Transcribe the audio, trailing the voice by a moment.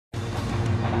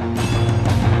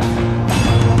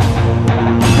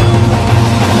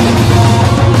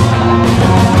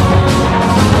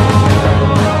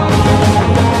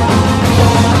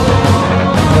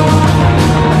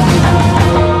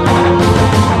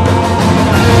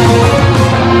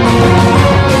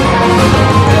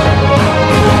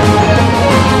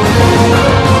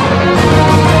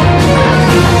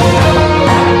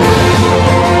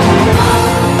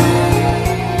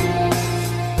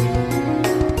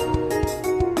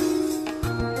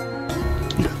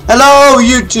Hello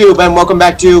YouTube and welcome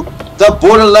back to the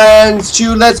Borderlands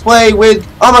 2 Let's Play with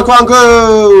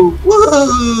OmicronCrew!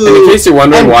 Woohoo! And in case you're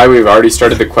wondering why we've already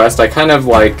started the quest, I kind of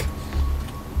like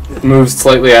moved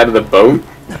slightly out of the boat,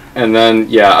 and then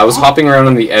yeah, I was hopping around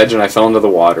on the edge and I fell into the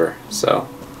water. So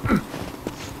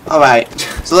alright,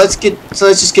 so let's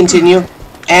just continue.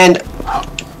 And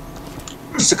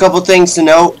just a couple things to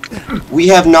note. We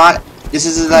have not, this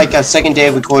is like a second day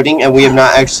of recording and we have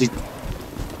not actually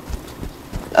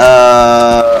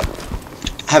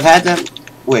have had them.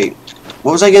 Wait,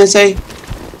 what was I gonna say?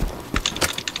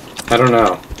 I don't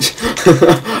know.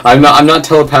 I'm not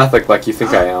telepathic like you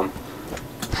think I am.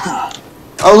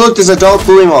 Oh look, there's a dog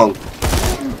Bullymong.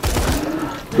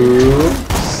 Ooh.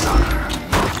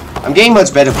 I'm getting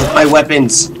much better with my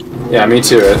weapons. Yeah, me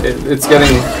too. It's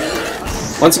getting,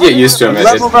 once you get used to them,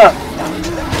 Level up.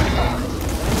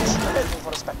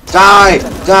 Die,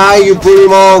 die, you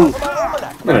Bullymong.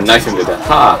 I'm gonna knife him to death.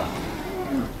 Ha!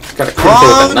 Got a Come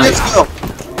critical on, with a knife. let's go.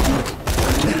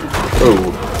 Oh.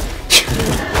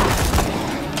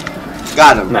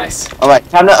 Got him. Nice. Alright,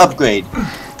 time to upgrade.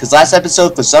 Because last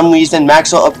episode, for some reason,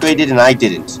 Maxwell upgraded and I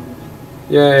didn't.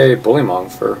 Yay,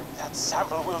 Bullymong for.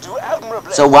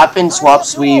 So weapon, swap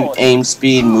speed, aim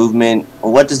speed, movement.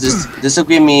 What does this? This will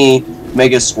give me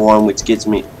Mega Swarm, which gets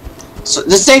me. So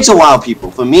this takes a while,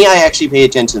 people. For me, I actually pay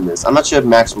attention to this. I'm not sure if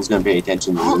Maxwell's gonna pay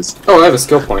attention to this. Oh, I have a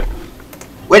skill point.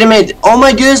 Wait a minute. Oh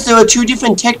my goodness, there are 2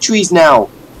 different tech trees now.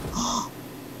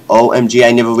 OMG,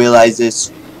 I never realized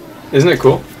this. Isn't it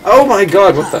cool? Oh my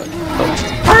god, what the?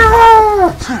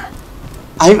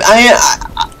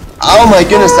 Oh my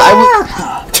goodness,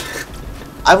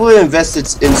 I would have invested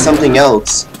in something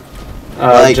else.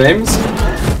 Like, James?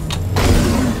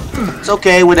 It's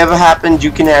okay, whatever happened, you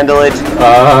can handle it.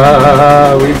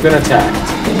 We've been attacked.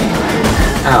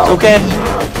 Ow. It's okay.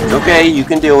 It's okay, you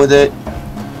can deal with it.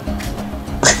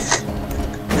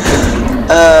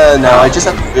 Now I just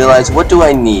have to realize, what do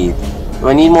I need? Do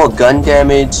I need more gun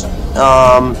damage?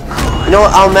 You know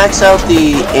what, I'll max out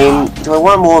the aim. Do I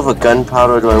want more of a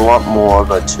gunpowder, or do I want more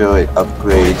of a turret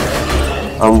upgrade?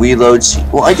 Reload.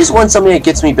 Well, I just want something that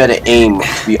gets me better aim,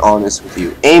 to be honest with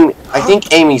you. I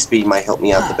think aiming speed might help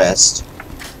me out the best.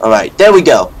 Alright, there we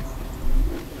go.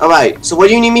 Alright, so what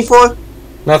do you need me for?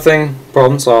 Nothing.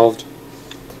 Problem solved.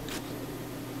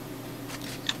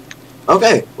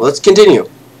 Okay, well, let's continue.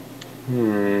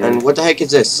 And what the heck is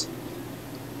this?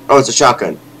 Oh, it's a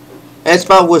shotgun. And it's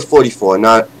about worth 44,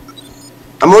 not...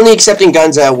 I'm only accepting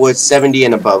guns that are worth 70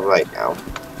 and above right now.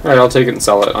 Alright, I'll take it and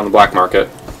sell it on the black market.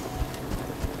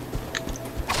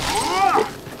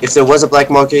 If there was a black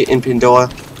market in Pandora.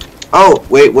 Oh,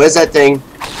 wait, where's that thing?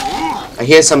 I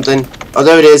hear something. Oh,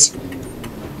 there it is.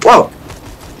 Whoa!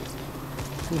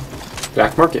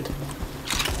 Black market.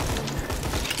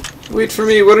 Wait for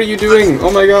me, what are you doing? Oh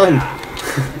my god.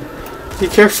 Be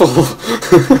careful.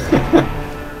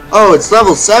 Oh, it's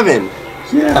level 7.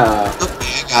 Yeah. Okay,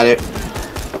 I got it.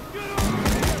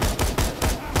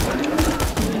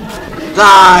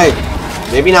 Die!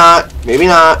 Maybe not. Maybe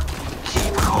not.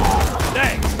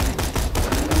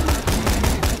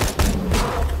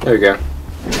 There we go.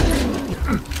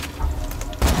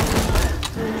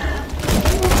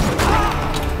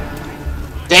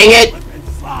 Dang it!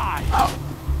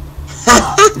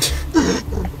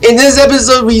 In this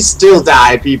episode, we still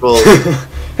die, people.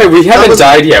 Hey, we haven't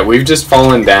died yet. We've just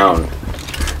fallen down.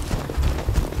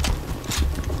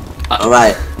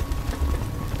 Alright.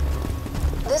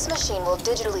 This machine will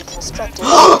digitally construct a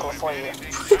vehicle for you.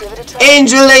 Give it a try.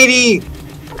 Angel lady!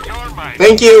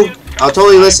 Thank you. I'll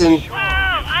totally listen.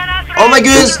 Oh my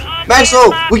goodness!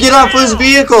 Maxwell, we get off his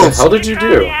vehicles! What the hell did you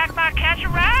do?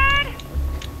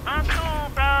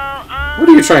 What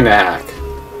are you trying to hack?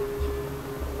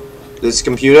 This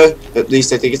computer? At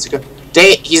least I think it's a good.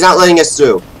 Dang it, he's not letting us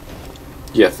through.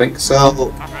 You think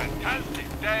so?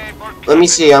 Let me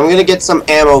see, I'm gonna get some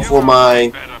ammo for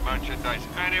my...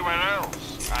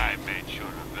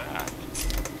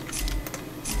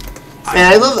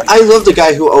 Man, I love the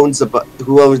guy who owns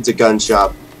the gun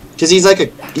shop. Cause he's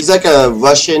like a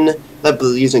Russian that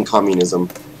believes in communism.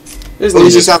 Isn't he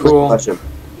just cool? Like Russian.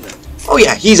 Oh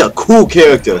yeah, he's a cool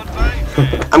character.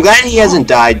 I'm glad he hasn't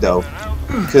died though.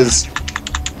 Cause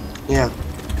yeah.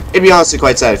 It'd be honestly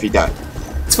quite sad if he died.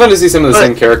 It's fun to see some of the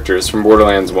same characters from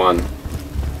Borderlands 1.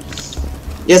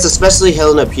 Yes, especially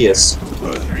Helena Pierce.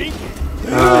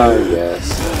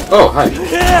 Yes. Oh, hi.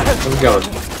 How's it going?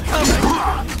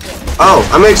 Oh,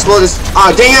 I'm gonna explode this.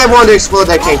 Oh, dang it, I wanted to explode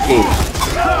that canteen.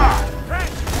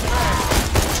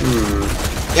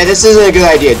 Yeah, this isn't a good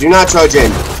idea. Do not charge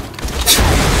in.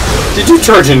 Did you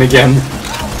charge in again?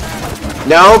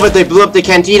 No, but they blew up the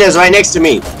cantinas right next to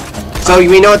me. So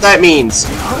we know what that means.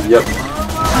 Yep.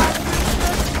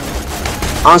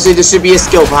 Honestly, there should be a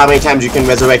skill for how many times you can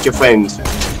resurrect your friend.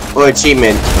 Or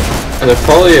achievement. And it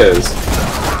probably is.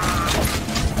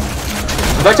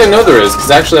 In fact, I know there is,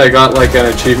 because actually I got like an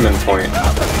achievement point.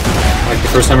 Like the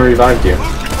first time I revived you.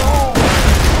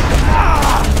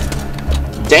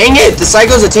 Dang it! The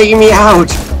psychos are taking me out!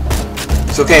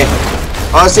 It's okay.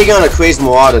 I was taking on a crazed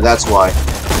marauder, that's why.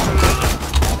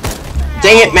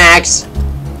 Dang it, Max!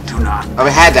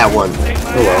 I've had that one.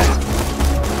 Oh well.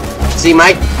 See,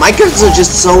 my guns are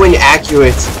just so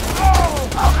inaccurate.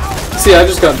 See, I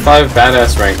just got 5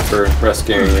 badass rank for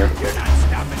rescuing you.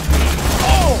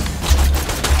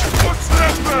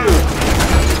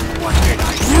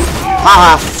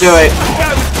 Haha, do it.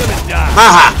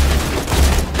 Haha.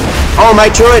 Oh, my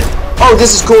turret. Oh,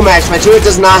 this is cool, Max. My turret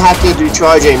does not have to do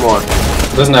charge anymore.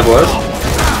 Doesn't have what?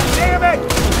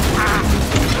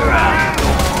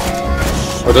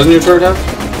 Oh, doesn't your turret have?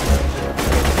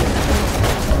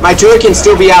 My turret can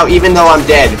still be out even though I'm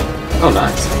dead. Oh,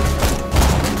 nice.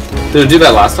 Did it do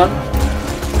that last time?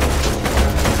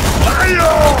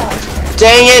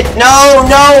 Dang it! No,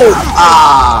 no!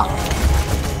 Ah.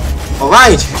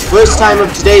 Alright, first time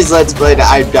of today's Let's Play that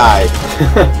I've died.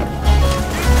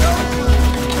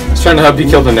 I was trying to help you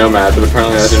kill the Nomad, but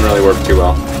apparently that didn't really work too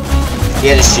well. He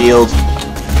had a shield.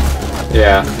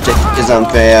 Yeah. Which is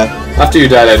unfair. After you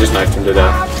died, I just knifed him to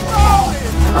death.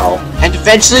 Ow. And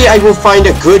eventually I will find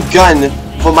a good gun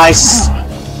for my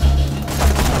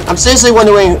I'm seriously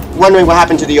wondering what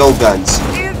happened to the old guns.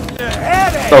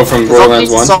 Oh, from Borderlands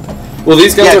 1? Well,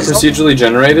 these guns are procedurally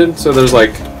generated, so there's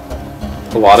like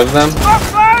a lot of them.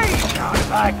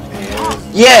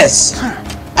 Yes!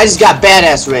 I just got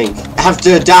badass rank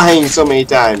after dying so many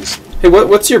times. Hey,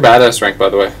 what's your badass rank, by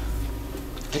the way?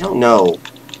 I don't know.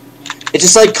 It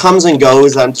just like comes and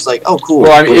goes. I'm just like, oh cool.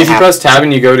 Well, I mean, if you press tab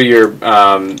and you go to your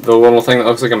the little thing that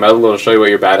looks like a medal, it'll show you what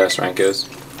your badass rank is.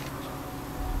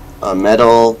 A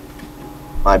medal.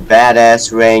 My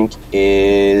badass rank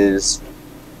is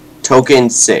token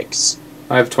 6.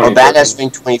 I have 20. Or badass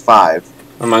rank 25.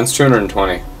 Oh, mine's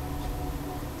 220.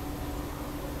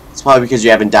 It's probably because you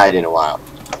haven't died in a while.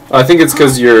 I think it's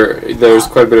because there's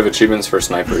quite a bit of achievements for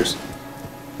snipers,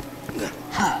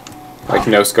 like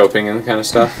no scoping and kind of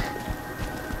stuff.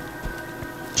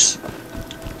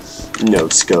 No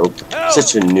scope.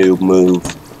 Such a noob move.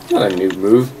 Not a noob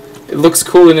move. It looks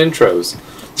cool in intros.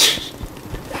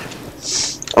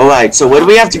 Alright, so where do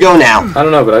we have to go now? I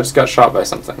don't know, but I just got shot by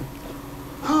something.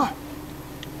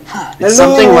 It's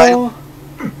something right.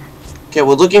 Okay,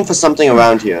 we're looking for something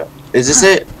around here. Is this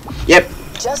it? Yep.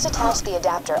 Just attach the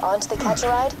adapter onto the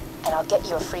catch-a-ride, and I'll get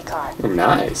you a free car. Oh,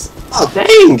 nice. Oh,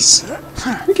 thanks!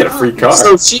 We get a free car.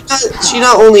 So she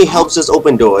not only helps us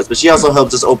open doors, but she also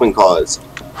helps us open cars.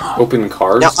 Open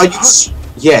cars? Now, are you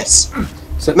yes.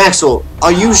 Maxwell,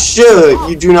 are you sure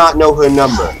you do not know her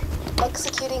number?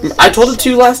 Executing. I told it to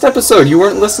you last episode. You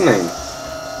weren't listening.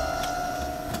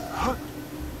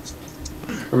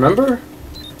 Remember?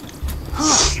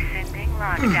 Sending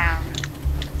lockdown.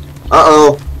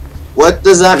 Uh-oh. What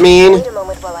does that mean? Wait a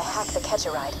moment while I hack the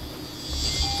catch-a-ride.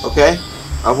 Okay.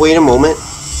 I'll wait a moment.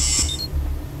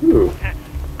 Ooh.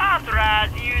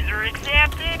 Authorized user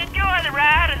accepted. Enjoy the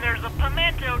ride, and there's a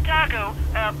pimento taco,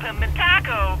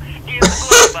 pimentaco in the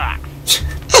glove box.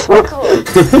 Cool.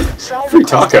 Try Free requesting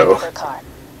taco. another car.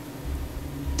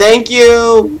 Thank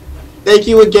you! Thank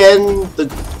you again, the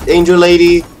angel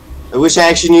lady. I wish I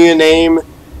actually knew your name.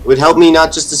 It would help me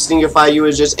not just to signify you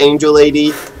as just angel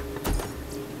lady.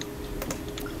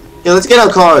 Yeah, let's get our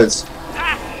cards.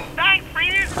 Thanks for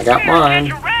you. I got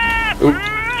mine. Oop.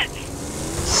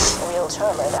 Real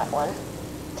charmer, that one.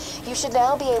 You should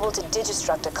now be able to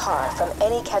digistruct a car from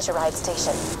any catch-a-ride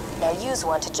station. Now use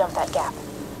one to jump that gap.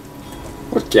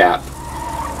 What gap?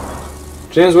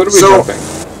 James, what are we jumping?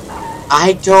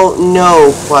 I don't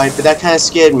know quite, but that kind of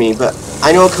scared me. But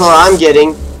I know what color I'm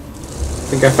getting.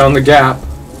 I think I found the gap.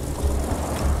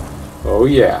 Oh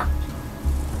yeah.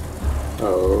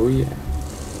 Oh yeah.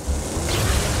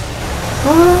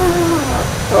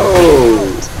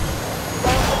 Oh.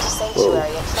 Welcome to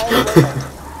Sanctuary and find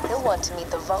Wilbur. He'll want to meet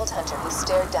the Vault Hunter who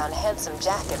stared down Handsome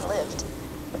Jack and lived.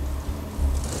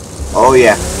 Oh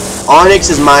yeah. Onyx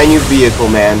is my new vehicle,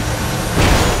 man.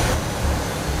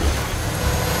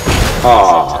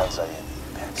 Aw.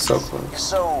 So close.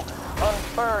 So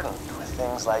unburdened with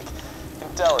things like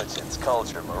intelligence,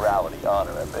 culture, morality,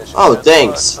 honor, ambition. Oh,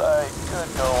 thanks. I could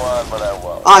go on, but I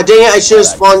won't. Ah, dang it, I should have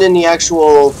spawned in the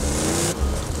actual...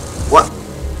 What?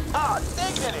 Ah,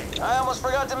 dignity! I almost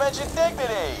forgot to mention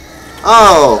dignity!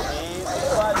 Oh. Easy,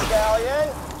 Blood Stallion.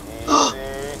 Easy.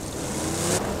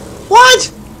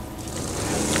 What?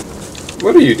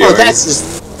 What are you doing? Oh, that's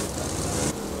just...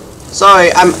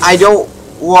 Sorry, I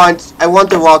want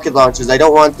the rocket launchers. I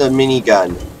don't want the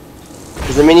minigun.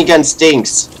 Because the minigun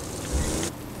stinks.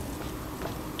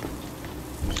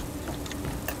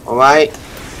 Alright.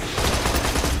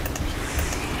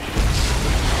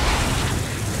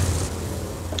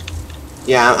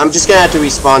 Yeah, I'm just gonna have to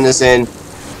respawn this in.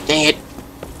 Dang it.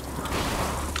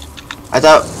 I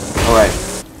thought... Alright.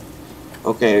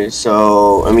 Okay,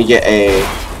 so let me get a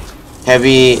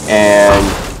heavy and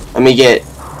let me get...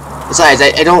 Besides,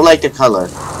 I don't like the color.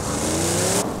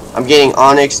 I'm getting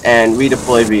Onyx and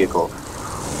redeploy vehicle.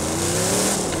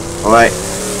 Alright.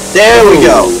 There we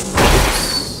go.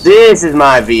 This is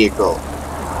my vehicle.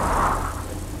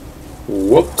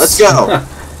 Whoops. Let's go.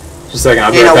 Just a second,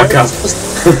 I'll be right back up.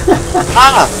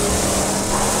 Ah!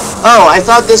 Oh, I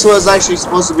thought this was actually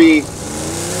supposed to be...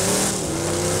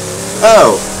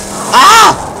 Oh.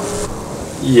 Ah!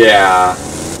 Yeah.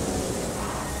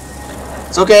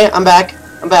 It's okay, I'm back.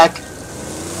 I'm back.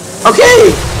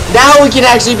 Okay! Now we can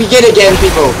actually begin again,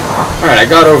 people. Alright, I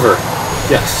got over.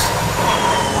 Yes.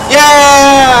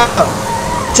 Yeah!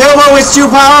 Turbo is too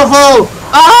powerful!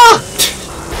 Ah!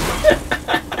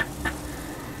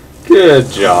 Good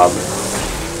job.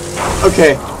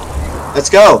 Okay. Let's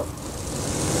go.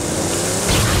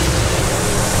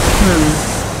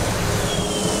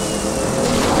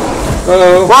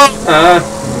 Oh.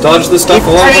 Dodge the stuff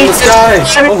along from the sky.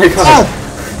 Oh my god.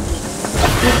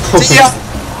 See ya!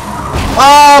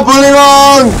 Ah, bully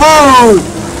on! Boom!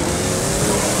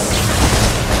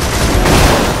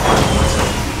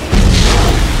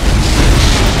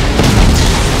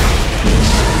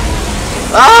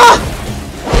 Ah!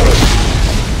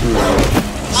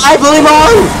 Hi, bully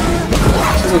on!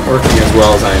 This isn't working as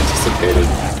well as I anticipated.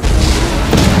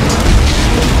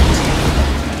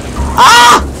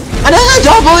 Ah! Another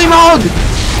double mode!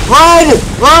 Run!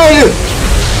 Run!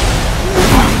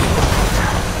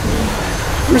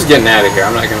 I'm just getting out of here.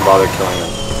 I'm not gonna bother killing them.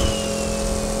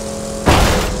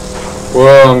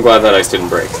 Whoa, I'm glad that ice didn't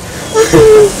break.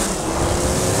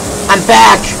 I'm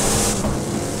back!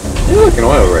 You're like an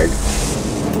oil rig.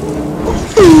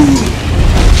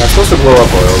 I'm supposed to blow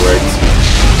up oil rigs.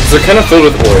 Because they're kind of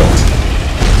filled with oil.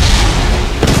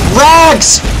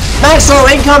 Rags!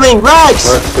 Maxwell incoming! Rags!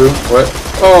 What? Who? What?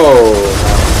 Oh.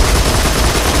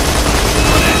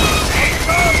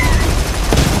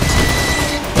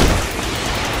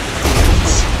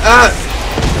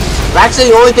 Rags are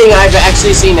the only thing I've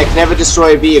actually seen that can never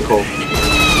destroy a vehicle.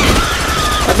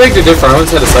 I beg to differ. I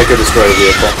once had a Psycho destroy a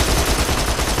vehicle.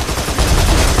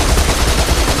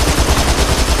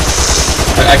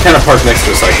 I kind of parked next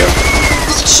to a Psycho.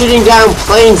 Shooting down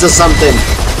planes or something.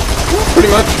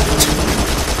 Pretty much.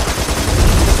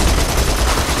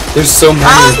 There's so many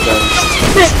of them.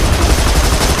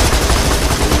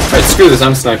 Alright, screw this.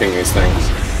 I'm sniping these things.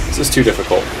 This is too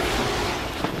difficult.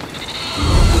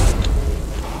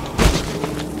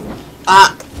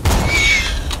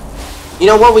 You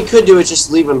know what we could do is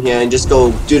just leave him here and just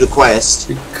go do the quest.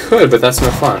 We could, but that's no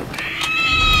fun.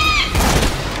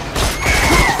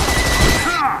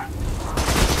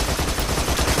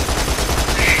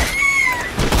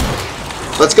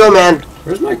 Let's go, man.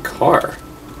 Where's my car?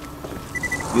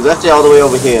 You left it all the way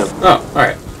over here. Oh,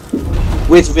 alright.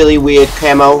 With really weird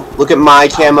camo. Look at my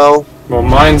camo. Well,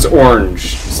 mine's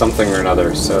orange, something or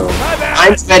another, so...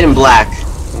 Mine's red and black.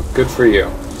 Well, good for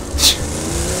you.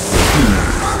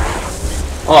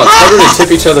 Oh, it's harder to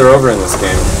tip each other over in this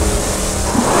game.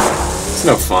 It's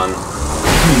no fun.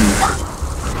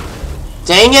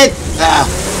 Dang it!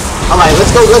 Alright,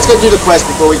 let's go do the quest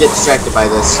before we get distracted by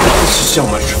this. This is so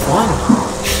much fun.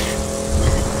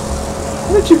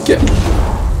 What did you get?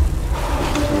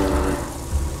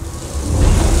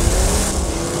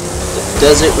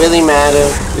 Does it really matter?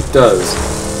 It does.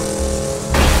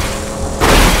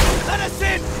 Let us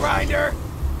in, Grinder!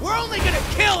 We're only gonna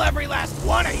kill every last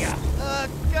one of you!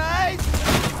 Guys?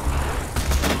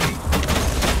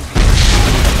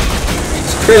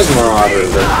 It's Chris Marauder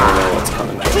that I know what's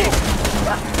coming.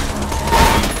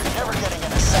 Never getting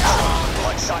in a section.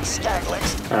 One-shot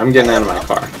skaglings. I'm getting out of my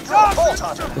car. Bolt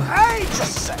hunter. Hey! Just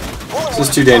a second. This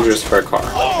is too dangerous for a car.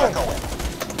 What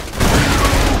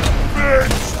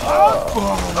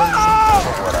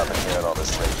I've been hearing all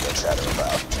this radio chatter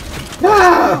about.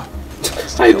 Ah!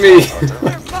 Hide me!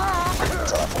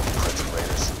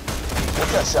 We'll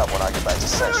catch up when I get back to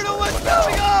Central. I don't know what's But now,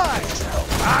 going on! I need your help.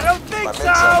 I don't think My so!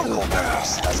 mid-zone cold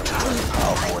members hasn't returned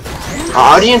power more than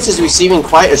Our audience is receiving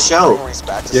quite a show.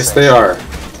 Yes, they are.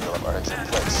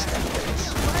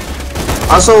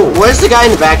 Also, what is the guy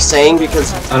in the back saying?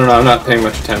 Because I don't know, I'm not paying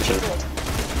much attention.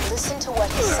 Listen to what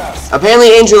Apparently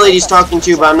Angel Lady's talking to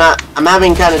you, but I'm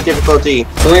having kind of difficulty.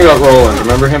 Something about Roland,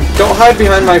 remember him? Don't hide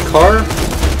behind my car?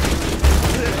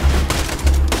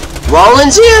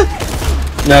 Roland's here?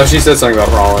 No, she said something about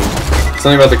Roland.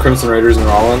 Something about the Crimson Raiders and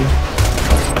Roland.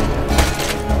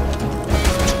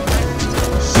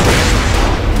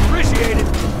 Appreciate it.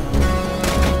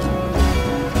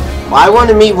 Well, I want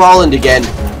to meet Roland again.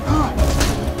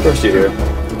 Of course you do.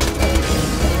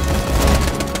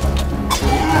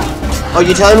 Oh,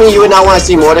 you telling me you would not want to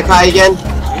see Mordecai again?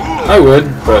 I would,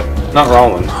 but not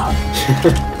Roland.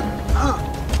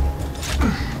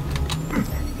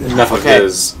 Enough of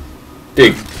his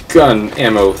big gun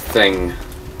ammo thing.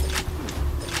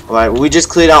 Alright, we just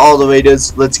cleared out all the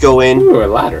raiders. Let's go in. Ooh, a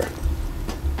ladder.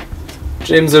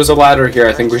 James, there's a ladder here.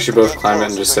 I think we should both climb it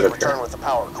and just sit up here. Return with the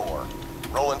power core.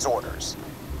 Roland's orders.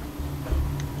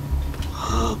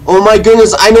 Oh my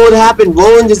goodness, I know what happened.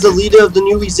 Roland is the leader of the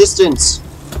new resistance.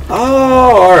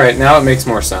 Oh, alright, now it makes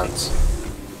more sense.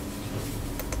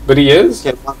 But he is?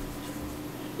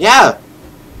 Yeah.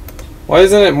 Why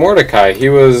isn't it Mordecai? He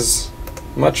was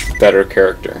a much better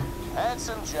character.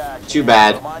 Too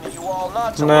bad.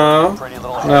 No,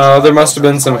 there must have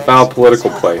been some foul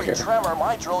political play here.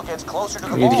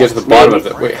 We need to get to the bottom of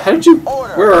it. Wait, how did you...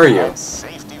 Where are you?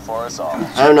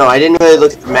 I don't know, I didn't really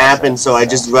look at the map, and so I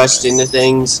just rushed into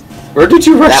things. Where did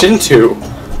you rush into?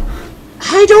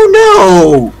 I don't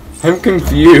know! I'm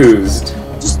confused.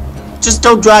 Just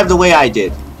don't drive the way I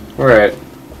did. Alright.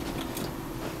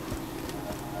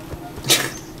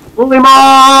 Bully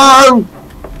Mom!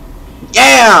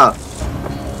 Yeah!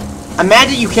 I'm mad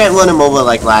that you can't run him over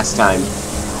like last time.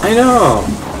 I know.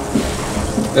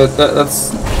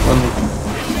 That's...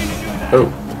 Oh.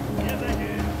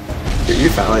 Here, you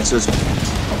found it.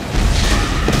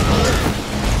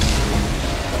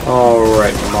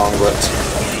 Alright, Monglet.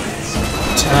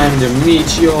 Time to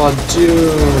meet your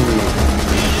doom.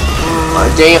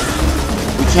 Damn.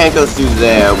 We can't go through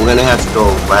there. We're gonna have to go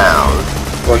around.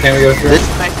 Why can't we go through? This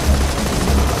way.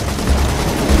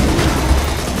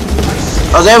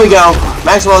 Oh, there we go.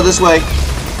 Maxwell, this way.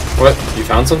 What? You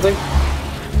found something?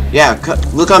 Yeah,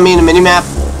 look on me in the minimap.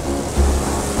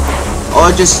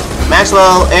 Or just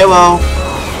Maxwell, arrow.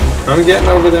 I'm getting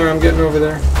over there, I'm getting over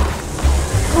there.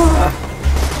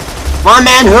 Come on,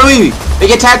 man, hurry!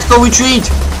 Make a tactical retreat!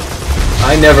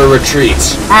 I never retreat.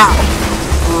 Ow!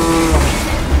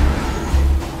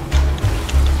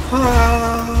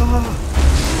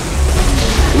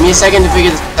 Give me a second to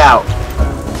figure this out.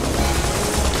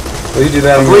 Will you do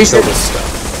that? I'm gonna kill this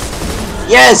stuff.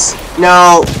 Yes!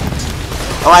 No!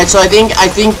 Alright, so I think,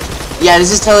 yeah,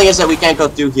 this is telling us that we can't go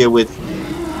through here with...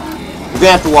 We're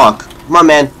gonna have to walk. Come on,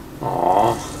 man.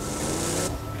 Aww.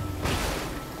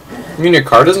 You mean your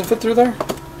car doesn't fit through there?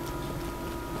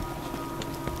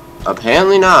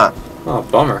 Apparently not. Oh,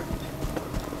 bummer.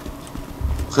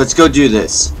 Let's go do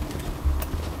this.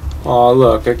 Aw,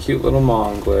 look, a cute little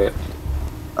Monglet.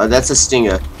 That's a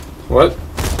stinger. What?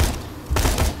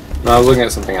 No, I was looking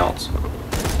at something else.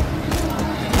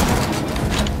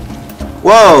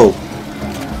 Whoa!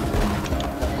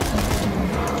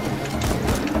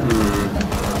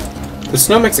 The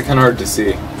snow makes it kind of hard to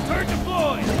see.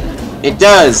 It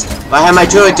does. But I have my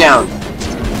turret down.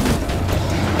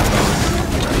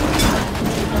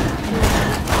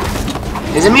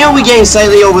 Is it me or are we getting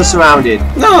slightly over-surrounded?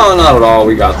 No, not at all.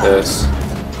 We got this.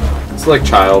 It's like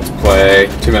child's play.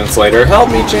 2 minutes later, help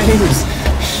me, James!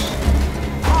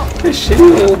 The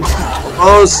shield!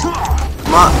 Close.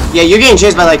 Yeah, you're getting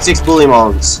chased by like 6 bully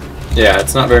mongs. Yeah,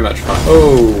 it's not very much fun.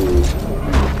 Oh.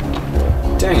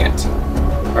 Dang it.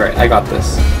 Alright, I got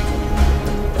this.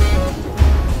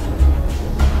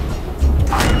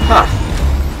 Ha!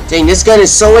 Dang, this gun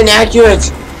is so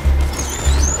inaccurate!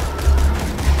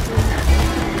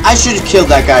 I should have killed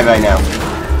that guy by now.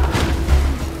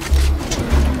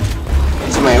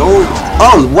 It's my old...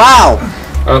 Oh, wow!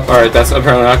 Oh, alright, that's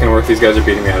apparently not gonna work. These guys are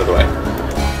beating me out of the way.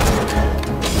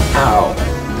 Ow.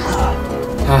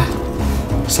 Ah.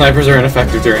 Snipers are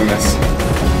ineffective during this.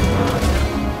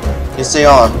 Yes, they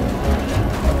are.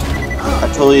 I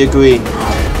totally agree.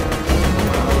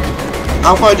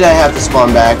 How far did I have to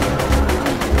spawn back?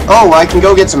 Oh, I can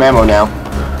go get some ammo now.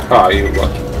 Oh, you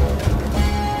lucky.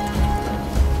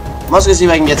 I'm also gonna see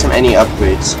if I can get some any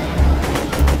upgrades.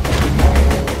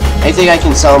 I think I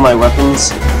can sell my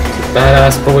weapons.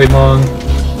 Badass bully mong.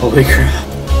 Holy crap.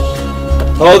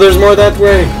 Oh, there's more that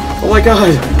way. Oh my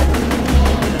god.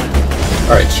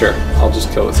 Alright, sure. I'll just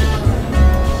kill this guy.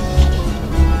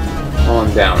 While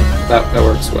I'm down. That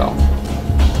works well.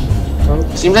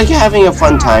 Seems like you're having a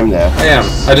fun time there. I am.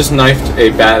 I just knifed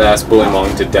a badass bully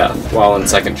mong to death while in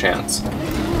second chance.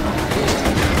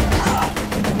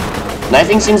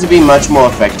 Knifing seems to be much more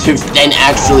effective than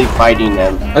actually fighting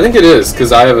them. I think it is,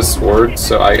 because I have a sword,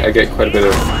 so I get quite a bit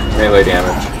of melee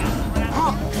damage.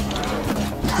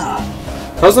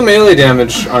 How's the melee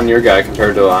damage on your guy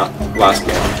compared to last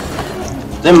game?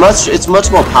 It's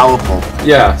much more powerful.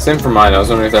 Yeah, same for mine. I was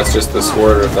wondering if that's just the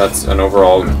sword or if that's an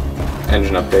overall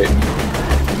engine update.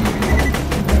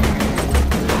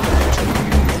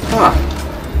 Ah.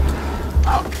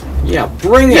 Yeah,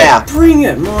 bring it! Yeah. Bring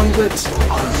it, Mongbit!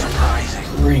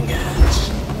 Bring it.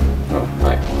 Oh,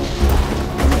 hi.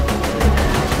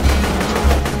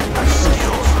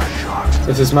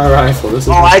 This is my rifle. This is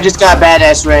Oh, I just got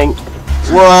badass rank.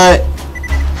 What?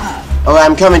 Oh,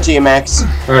 I'm coming to you, Max.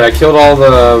 Alright, I killed all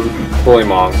the bully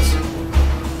mongs.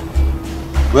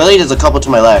 Really? There's a couple to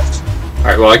my left.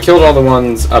 Alright, well I killed all the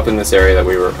ones up in this area that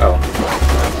we were... Oh.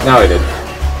 Now I did.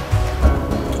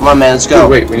 Come on, man, let's go. Ooh,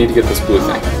 wait, we need to get this blue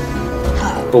thing.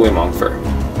 Bullymong fur.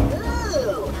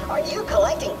 Ooh, are you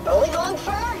collecting bullymong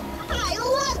fur? I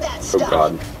love that stuff. Oh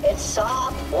god. It's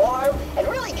soft, warm, and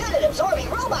really good at absorbing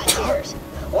robot tears.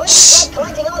 Once you're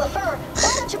done collecting all the fur,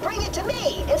 why don't you bring it to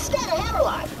me instead of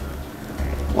Hammerlock?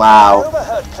 I Wow.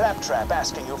 overheard Claptrap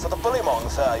asking you for the bullymong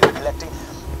fur you're collecting.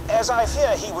 As I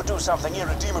fear he would do something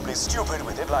irredeemably stupid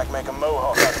with it, like make a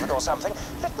mohawk out of it or something,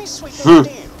 let me sweeten the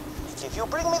deal. If you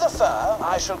bring me the fur,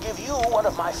 I shall give you one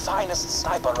of my finest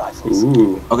sniper rifles.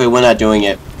 Ooh. Okay, we're not doing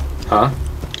it. Huh?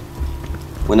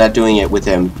 We're not doing it with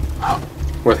him.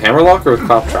 With Hammerlock or with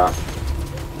Claptrap?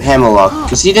 Hammerlock.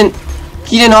 Because he didn't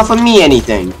offer me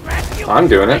anything. I'm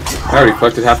doing it. I already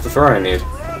collected half the fur I need.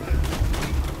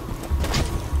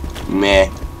 Meh.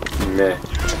 Meh.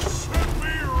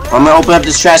 I'm gonna open up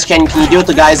this trash can. Can you deal with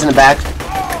the guys in the back?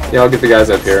 Yeah, I'll get the guys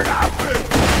up here.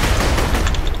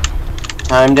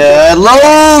 Time to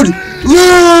load!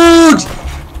 Loot!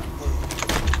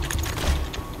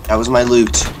 That was my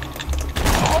loot.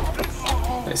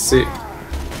 I see.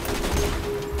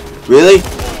 Really?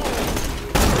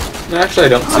 No, actually, I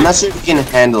don't see. I'm not sure if you can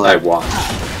handle I it. watch.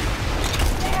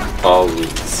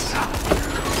 Always.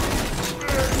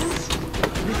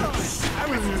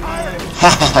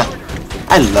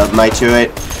 I love my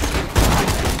turret.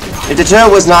 If the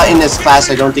turret was not in this class,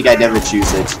 I don't think I'd ever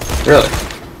choose it. Really?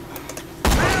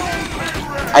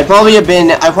 I'd probably have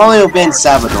been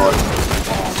Salvador.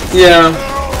 Yeah.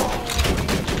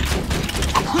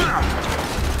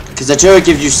 Because the turret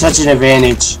gives you such an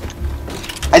advantage.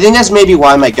 I think that's maybe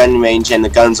why my gun range and the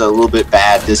guns are a little bit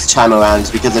bad this time around, is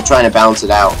because they're trying to balance it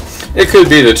out. It could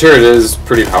be. The turret is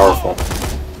pretty powerful.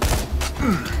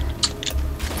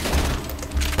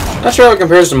 Not sure how it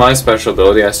compares to my special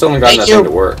ability. I still haven't gotten that thing to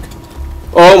work.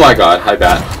 Oh my god, hi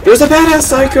Bat. There's a badass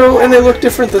psycho, and they look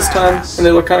different this time, and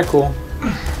they look kind of cool.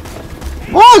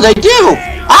 Oh, they do!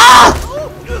 Ah!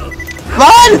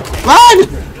 Run! Run!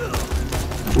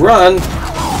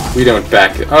 Run! We don't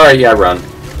back it. Alright, yeah, run.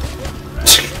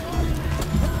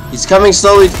 He's coming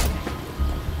slowly.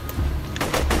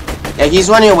 Yeah, he's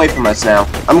running away from us now.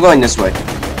 I'm going this way.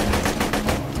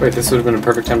 Wait, this would have been a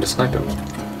perfect time to snipe him.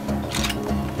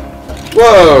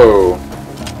 Whoa!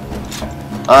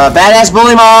 Badass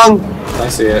bullymong! I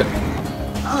see it.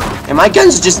 And my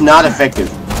gun's just not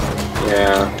effective.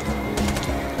 Yeah.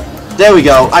 There we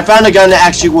go. I found a gun that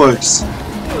actually works.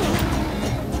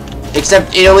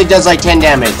 Except it only does like 10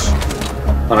 damage.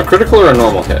 On a critical or a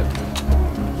normal hit?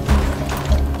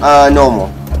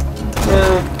 Normal.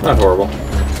 Not horrible.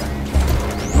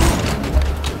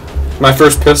 My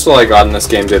first pistol I got in this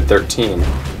game did 13.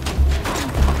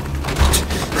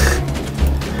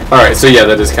 Alright, so yeah,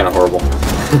 that is kind of horrible.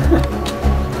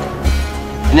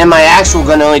 And then my actual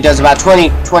gun only does about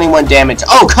 21 damage.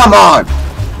 Oh, come on!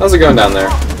 How's it going down there?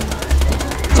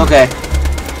 It's okay.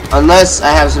 Unless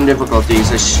I have some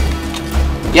difficulties.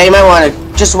 Yeah, you might want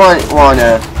to... Just want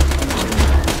to...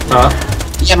 Huh?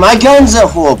 Yeah, my guns are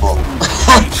horrible.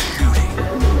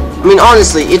 I mean,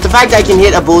 honestly, it's the fact I can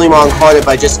hit a bullymong harder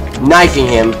by just knifing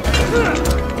him.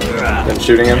 Then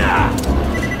shooting him?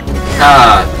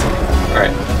 Ah!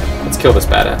 Alright, let's kill this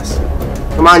badass.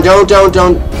 Come on, don't,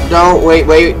 wait.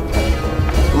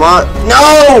 Come on,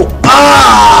 no!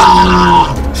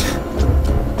 Ah!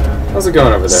 How's it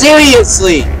going over there?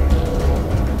 Seriously!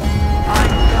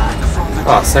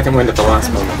 Oh, second wind at the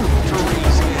last moment.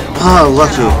 Oh,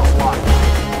 lucky.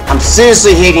 I'm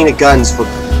seriously hating the guns for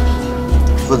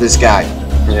this guy.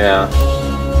 Yeah.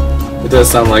 It does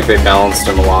sound like they balanced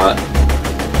him a lot.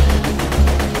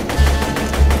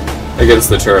 Against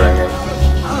the turret, I mean.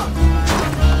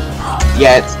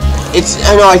 Yeah,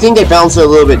 I know, I think they balanced it a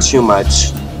little bit too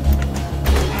much.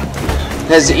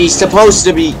 Because he's supposed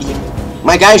to be...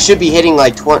 My guy should be hitting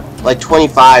like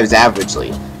 25s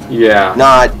averagely. Yeah.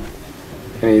 Not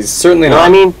And he's certainly No, not. I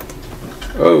mean...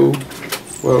 Oh.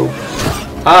 Whoa.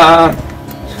 Ah!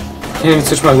 Can't even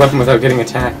switch my weapon without getting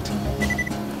attacked.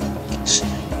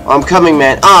 I'm coming,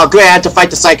 man. Oh, great, I had to fight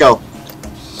the psycho.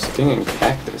 Stinging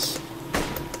cactus.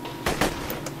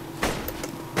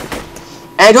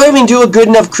 And I don't even do a good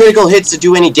enough critical hits to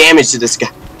do any damage to this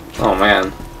guy. Oh,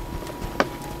 man.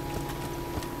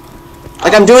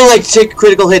 Like, I'm doing, like, 6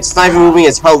 critical hits, not even moving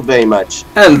his health very much.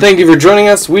 And thank you for joining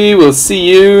us. We will see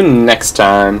you next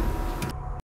time.